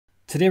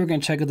Today we're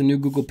going to check out the new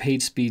Google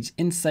Pagespeed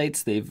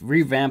Insights. They've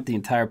revamped the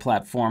entire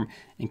platform.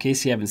 In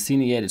case you haven't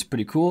seen it yet, it's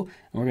pretty cool.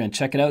 And we're going to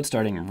check it out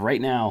starting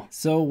right now.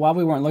 So while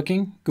we weren't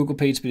looking, Google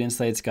Pagespeed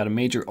Insights got a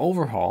major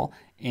overhaul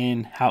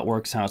in how it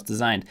works, how it's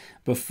designed.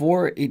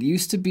 Before, it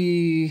used to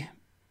be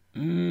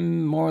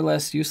more or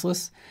less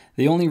useless.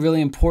 The only really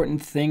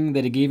important thing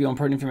that it gave you,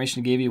 important information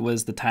it gave you,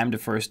 was the time to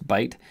first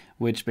byte,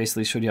 which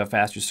basically showed you how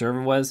fast your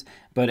server was.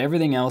 But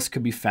everything else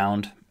could be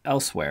found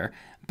elsewhere.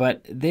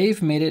 But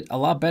they've made it a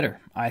lot better,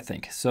 I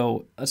think.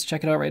 So let's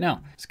check it out right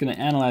now. It's going to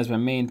analyze my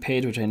main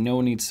page, which I know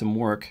needs some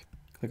work.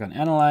 Click on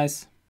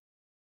Analyze.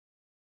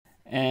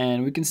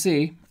 And we can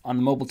see on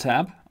the mobile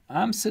tab,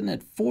 I'm sitting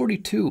at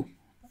 42.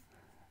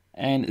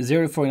 And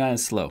 0 to 49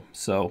 is slow,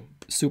 so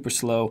super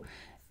slow.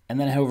 And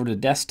then I head over to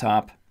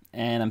desktop,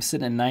 and I'm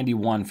sitting at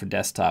 91 for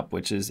desktop,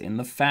 which is in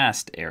the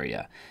fast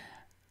area.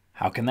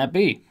 How can that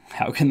be?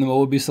 How can the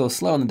mobile be so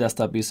slow and the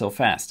desktop be so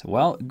fast?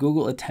 Well,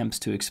 Google attempts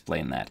to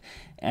explain that.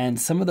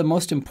 And some of the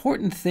most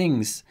important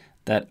things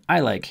that I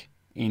like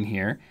in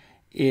here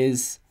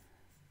is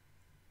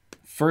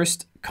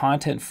first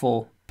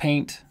contentful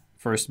paint,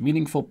 first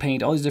meaningful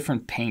paint, all these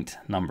different paint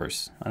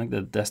numbers. I think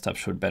the desktop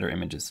showed better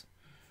images.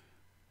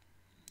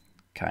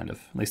 Kind of.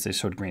 At least they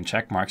showed green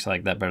check marks. I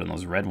like that better than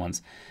those red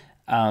ones.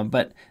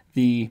 But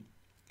the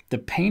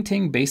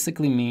painting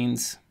basically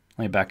means,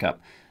 let me back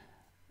up.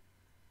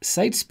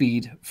 Site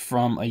speed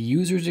from a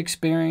user's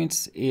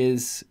experience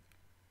is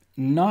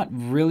not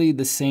really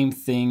the same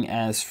thing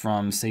as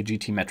from, say,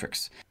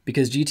 GTmetrix,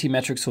 because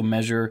GTmetrix will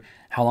measure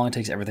how long it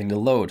takes everything to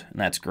load,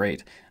 and that's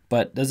great.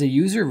 But does a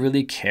user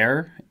really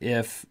care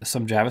if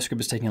some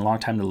JavaScript is taking a long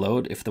time to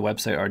load if the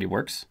website already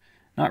works?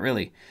 Not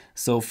really.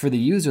 So for the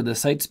user, the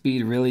site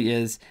speed really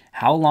is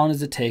how long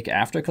does it take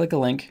after I click a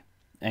link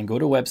and go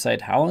to a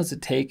website, how long does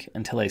it take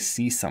until I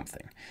see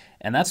something?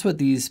 And that's what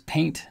these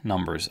paint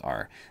numbers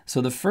are. So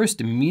the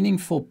first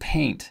meaningful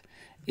paint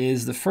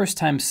is the first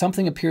time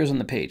something appears on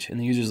the page and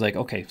the user's like,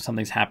 okay,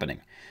 something's happening.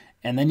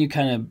 And then you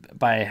kind of,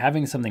 by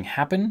having something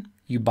happen,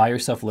 you buy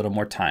yourself a little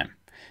more time.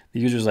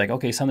 The user's like,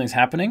 okay, something's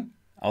happening,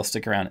 I'll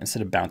stick around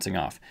instead of bouncing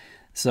off.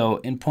 So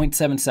in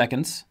 0.7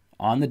 seconds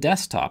on the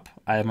desktop,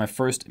 I have my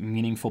first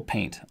meaningful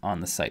paint on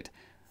the site.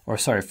 Or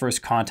sorry,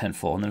 first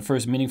contentful. And then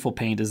first meaningful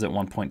paint is at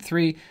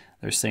 1.3.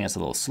 They're saying it's a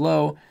little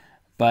slow,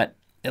 but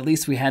at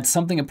least we had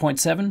something at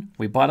 0.7.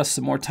 We bought us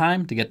some more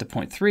time to get to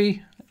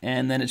 0.3,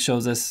 and then it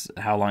shows us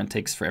how long it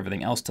takes for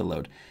everything else to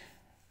load.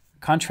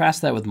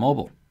 Contrast that with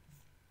mobile.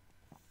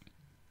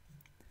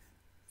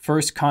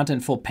 First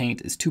contentful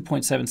paint is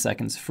 2.7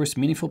 seconds. First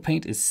meaningful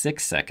paint is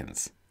 6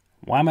 seconds.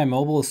 Why my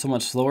mobile is so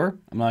much slower,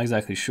 I'm not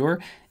exactly sure.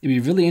 It'd be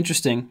really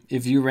interesting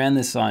if you ran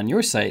this on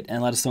your site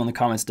and let us know in the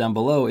comments down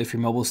below if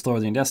your mobile is slower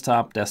than your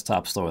desktop,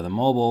 desktop slower than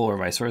mobile, or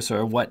vice versa,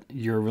 or what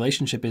your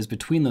relationship is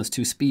between those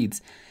two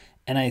speeds.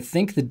 And I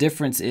think the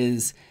difference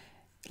is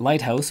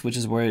Lighthouse, which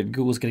is where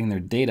Google's getting their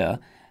data.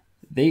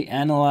 They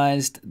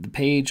analyzed the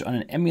page on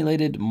an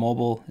emulated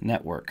mobile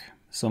network.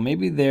 So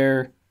maybe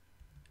they're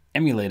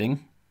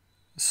emulating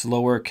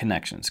slower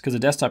connections because a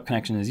desktop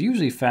connection is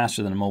usually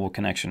faster than a mobile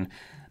connection.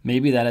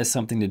 Maybe that has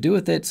something to do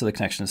with it, so the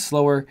connection is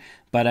slower,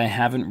 but I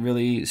haven't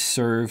really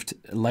served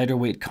lighter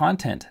weight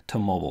content to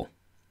mobile.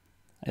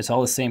 It's all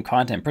the same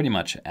content pretty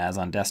much as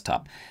on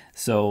desktop.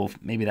 So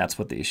maybe that's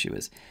what the issue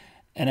is.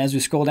 And as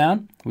we scroll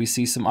down, we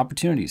see some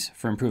opportunities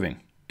for improving.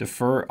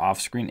 Defer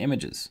off-screen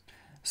images.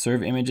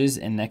 Serve images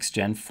in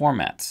next-gen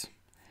formats.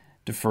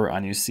 Defer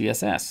unused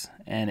CSS.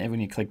 And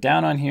when you click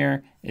down on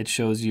here, it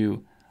shows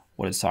you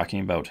what it's talking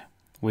about,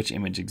 which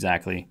image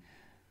exactly,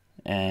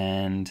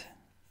 and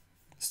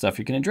stuff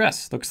you can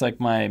address. Looks like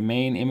my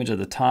main image at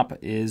the top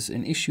is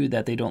an issue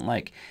that they don't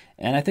like.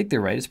 And I think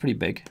they're right, it's pretty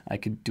big. I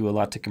could do a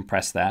lot to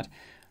compress that.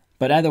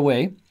 But either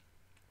way,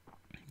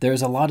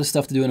 there's a lot of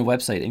stuff to do in a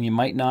website and you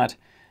might not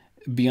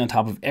be on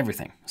top of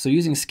everything. So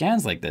using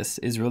scans like this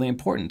is really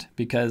important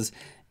because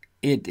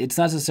it's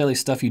not necessarily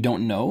stuff you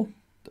don't know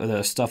or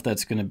the stuff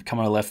that's going to come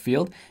out of left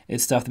field.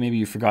 It's stuff that maybe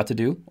you forgot to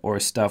do or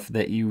stuff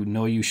that you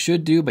know you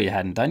should do but you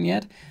hadn't done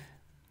yet.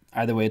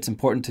 Either way, it's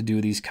important to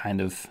do these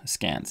kind of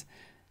scans.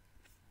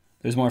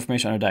 There's more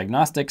information on our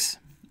diagnostics,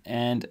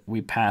 and we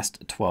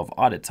passed 12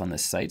 audits on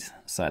this site,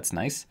 so that's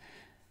nice.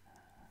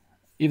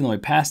 Even though we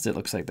passed it,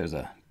 looks like there's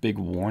a big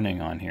warning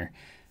on here.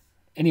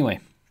 Anyway,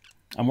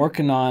 I'm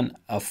working on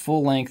a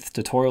full-length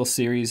tutorial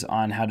series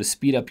on how to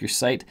speed up your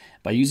site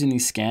by using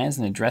these scans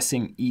and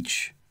addressing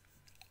each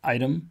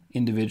item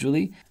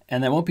individually.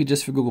 And that won't be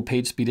just for Google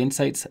Pagespeed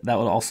Insights. That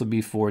will also be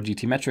for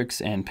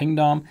GTmetrix and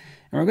Pingdom.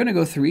 And we're going to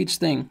go through each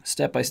thing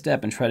step by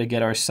step and try to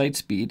get our site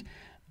speed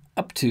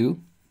up to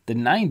the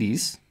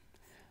 90s.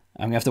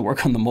 I'm going to have to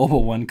work on the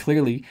mobile one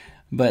clearly,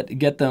 but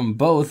get them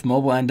both,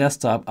 mobile and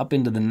desktop, up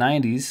into the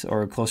 90s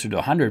or closer to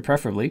 100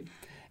 preferably,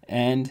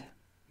 and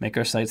make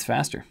our sites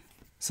faster.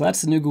 So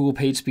that's the new Google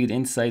Pagespeed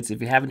Insights.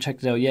 If you haven't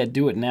checked it out yet,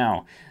 do it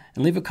now.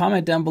 And leave a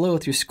comment down below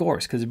with your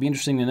scores because it'd be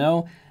interesting to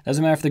know.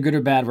 Doesn't matter if they're good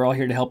or bad, we're all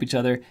here to help each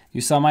other.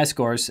 You saw my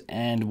scores,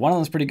 and one of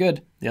them's pretty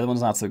good, the other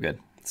one's not so good.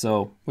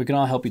 So we can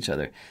all help each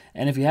other.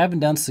 And if you haven't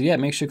done so yet,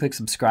 make sure to click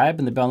subscribe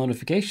and the bell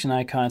notification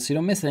icon so you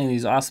don't miss any of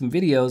these awesome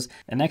videos.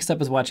 And next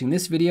up is watching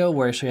this video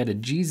where I show you how to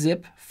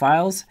gzip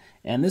files.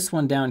 And this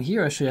one down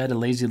here, I'll show you how to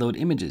lazy load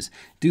images.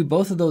 Do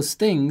both of those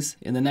things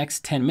in the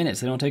next 10 minutes.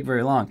 They don't take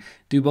very long.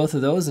 Do both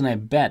of those and I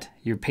bet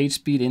your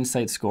Pagespeed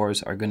Insights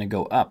scores are going to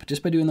go up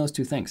just by doing those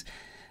two things.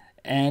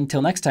 And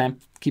until next time,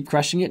 keep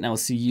crushing it and I will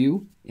see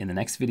you in the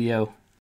next video.